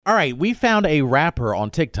All right, we found a rapper on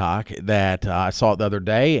TikTok that I saw the other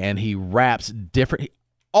day, and he raps different.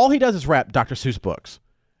 All he does is rap Dr. Seuss books.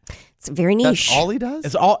 It's very niche. That's all he does?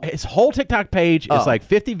 His whole TikTok page is like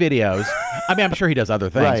 50 videos. I mean, I'm sure he does other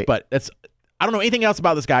things, but I don't know anything else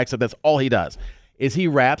about this guy except that's all he does. Is he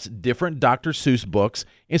raps different Dr. Seuss books.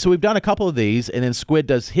 And so we've done a couple of these, and then Squid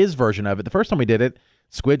does his version of it. The first time we did it,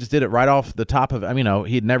 Squid just did it right off the top of,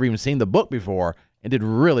 he had never even seen the book before and did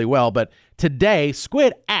really well. But today,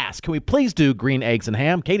 Squid asked, can we please do Green Eggs and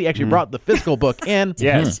Ham? Katie actually brought the physical book in.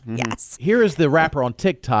 Yes. Yes. Here is the rapper on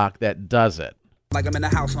TikTok that does it. Like I'm in the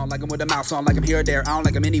house on, like I'm with a mouse on, like I'm here or there, I don't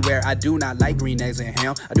like them anywhere. I do not like green eggs and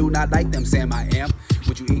ham. I do not like them, Sam, I am.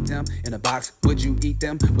 Would you eat them in a box? Would you eat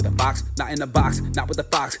them with a fox? Not in a box, not with a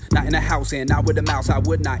fox, not in a house and not with a mouse. I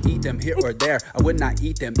would not eat them here or there. I would not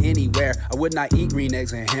eat them anywhere. I would not eat green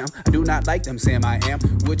eggs and ham. I do not like them, Sam, I am.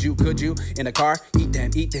 Would you, could you, in a car? Eat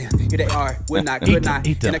them, here they are. Would not, could not,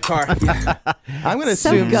 eat them. in a car. Yeah. I'm going to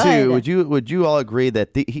assume, too, would you all agree that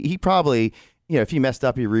he probably... if he messed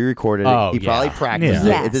up, he re-recorded it. He probably practiced it.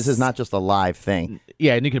 Yes. This is not just a live thing.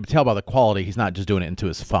 Yeah, and you can tell by the quality, he's not just doing it into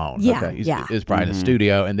his phone. Yeah, okay? He's probably in the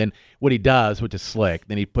studio, and then what he does, which is slick,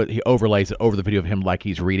 then he overlays it over the video of him like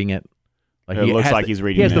he's reading it. Like it looks like he's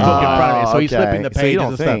reading He has it. the book in front of him, so he's okay. flipping the So pages you don't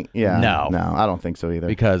and think, stuff. Yeah, No, I don't think so either.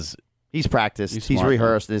 because he's practiced, he's smart.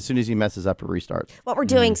 rehearsed, and as soon as he messes up, it restarts. What we're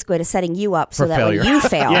doing, Squid, is setting you up so For that failure. when you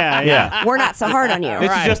fail, Yeah. we're not so hard on you.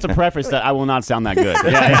 This is just a preface that I will not sound that good.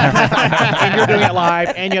 and you're doing it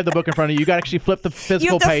live, and you have the book in front of you. You got to actually flip the You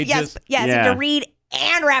physical have to, pages. yes, you have Yeah. to read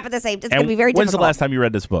and rap at the same time. It's going to be very When's difficult. the last time you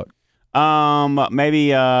read this book?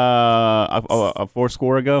 Maybe a 4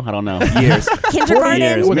 score ago. I don't know. Years. Kindergarten?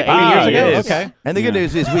 Years. Was it 80 years ago? Yes. Okay. And the good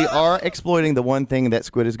news is we are exploiting the one thing that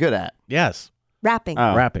Squid is good at. Yes. Rapping.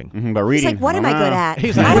 Oh. Rapping. Mhm, but reading. He's like, what am I good at?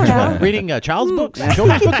 He's I like, don't which know. one? Reading child's books?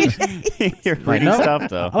 Children's books? You're reading No. stuff,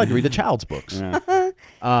 though. I like to read the child's books.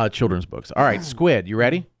 Yeah. Children's books. All right, Squid, you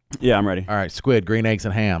ready? Yeah, I'm ready. All right, Squid, Green Eggs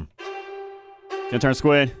and Ham. Gonna turn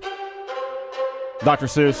Squid. Dr.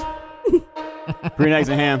 Seuss. Green Eggs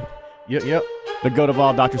and Ham. Yep. The goat of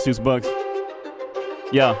all Dr. Seuss books.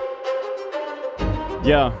 Yeah.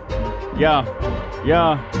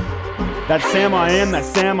 That Sam I am, that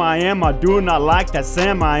Sam I am. I do not like that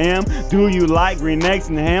Sam I am. Do you like green eggs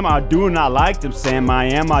and ham? I do not like them, Sam I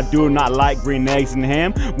am. I do not like green eggs and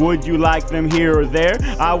ham. Would you like them here or there?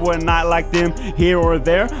 I would not like them here or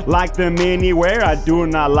there. Like them anywhere. I do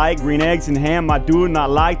not like green eggs and ham. I do not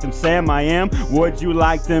like them, Sam I am. Would you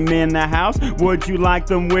like them in the house? Would you like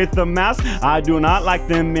them with a mouse? I do not like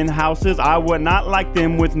them in houses. I would not like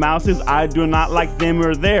them with mouses. I do not like them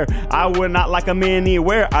or there. I would not like them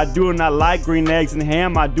anywhere. I do not like green eggs and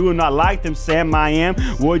ham. I do not like them, Sam I am.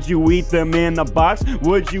 Would you eat them in a box?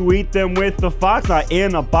 Would you eat them with the fox? Not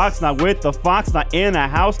in a box, not with the fox. Not in a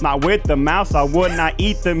house, not with the mouse. I would not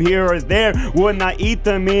eat them here or there. Would not eat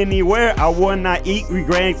them anywhere. I would not eat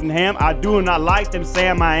green eggs and ham. I do not like them,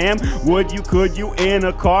 Sam I am. Would you, could you in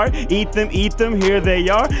a car? Eat them, here they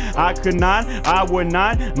are. I could not, I would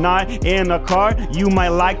not in a car. You might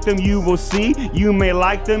like them, you will see. You may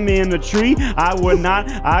like them in a tree. I would not,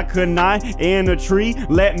 I could not in a tree.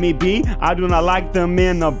 Let me be. I do not like them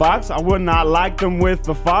in a box. I would not like them with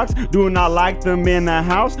the fox. Do not like them in a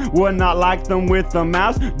house. Would not like them with the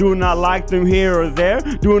mouse. Do not like them here or there.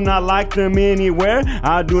 Do not like them anywhere.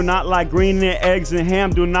 I do not like green eggs and ham.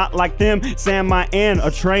 Do not like them, Sam I am.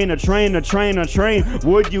 A train.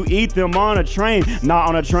 Would you eat them on a train? Not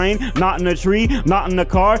on a train, not in a tree, not in a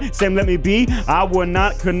car. Sam, let me be. I would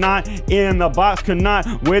not, could not in a box, could not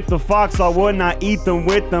with the fox. I would not eat them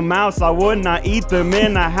with the mouse. I would not eat them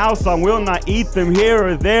in a house. I will not eat them here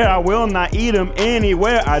or there. I will not eat them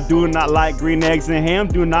anywhere. I do not like green eggs and ham.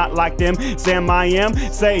 Do not like them, Sam I am.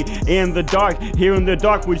 Say in the dark, here in the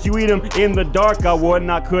dark. Would you eat them in the dark? I would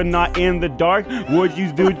not, could not in the dark. Would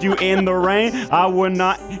you do you in the rain? I would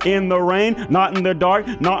not in the rain. Not in the dark,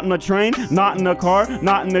 not in a train, not in a car,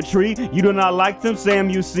 not in a tree. You do not like them, Sam,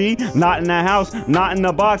 you see. Not in a house, not in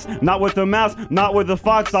a box, not with a mouse, not with a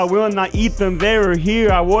fox. I will not eat them there or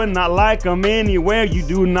here. I would not like them anywhere. You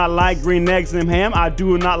do not like green eggs and ham. I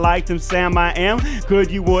do not like them, Sam I am. Could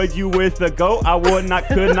you, would you with a goat? I would not,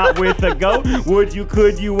 could not with a goat. Would you,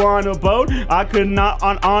 could you on a boat? I could not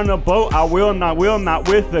on a boat. I will not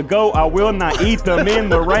with a goat. I will not eat them in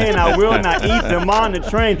the rain. I will not eat them on the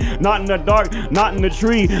train. Not in the dark, not in the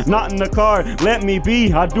tree, not in the car. Let me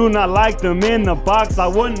be. I do not like them in the box. I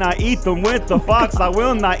would not eat them with the fox. I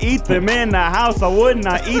will not eat them in the house. I would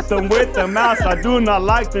not eat them with the mouse. I do not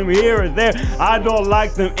like them here or there. I don't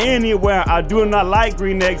like them anywhere. I do not like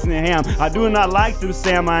green eggs and ham. I do not like them,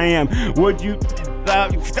 Sam I am. Would you...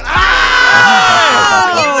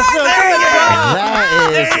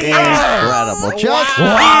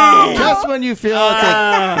 Just when you feel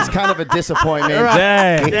it's kind of a disappointment.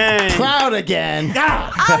 Dang. Proud again.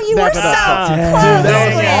 Oh, you were so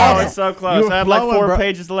That close. was so close. I had like flowing, 4 bro.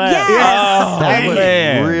 pages left. Yes. That was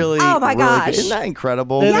man. really, Oh, my really gosh. good. Isn't that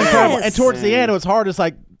incredible? It's Yes. incredible. And towards the end, it was hard. It's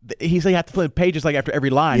like he said you have to flip pages like after every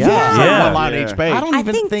line. Yeah. It's like Yeah. one line on each page. I don't I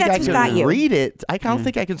even think think I that's what got can you. read it. I don't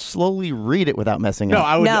think I can slowly read it without messing No, up.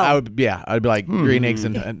 I would be like green eggs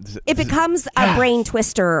and It becomes a brain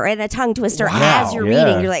twister and a tongue twister Wow. as you're Yeah.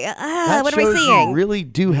 reading. You're like, That what am I shows seeing? You really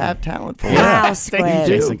do have talent for it. Wow, Thank Squid.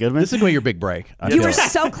 you, Jason Goodman. this is going to be your big break. I You feel were it.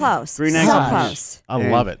 so close. Green So eggs. close. I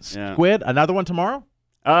love it. Yeah. Squid, another one tomorrow?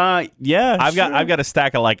 Yeah. I've got a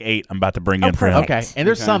stack of like 8 I'm about to bring in for him. perfect. Okay. And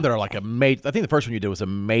there's some that are like a major. I think the first one you did was a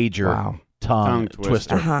major tongue Tongue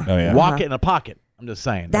twister. Uh-huh. Oh yeah. Walk it in a pocket. I'm just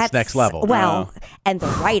saying. That's next level. Well, and the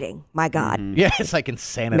writing, my God. Yeah, it's like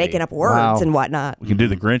insanity. Making up words Wow. and whatnot. We can do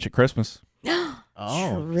the Grinch at Christmas.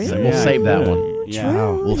 Oh, True. so we'll save that one. Yeah.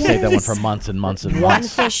 We'll save that one for months and months and One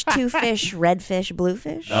months. fish, two fish, red fish, blue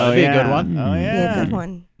fish. That'd be a good one. Oh Be yeah. a good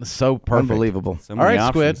one. So perfect. Unbelievable. So All many right,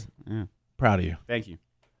 Squid. options. Yeah. Proud of you. Thank you.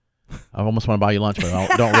 I almost want to buy you lunch, but I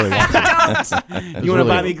don't really want to. You want to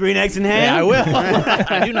buy me green eggs and ham? Yeah, I will.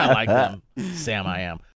 I do not like them. Sam, I am.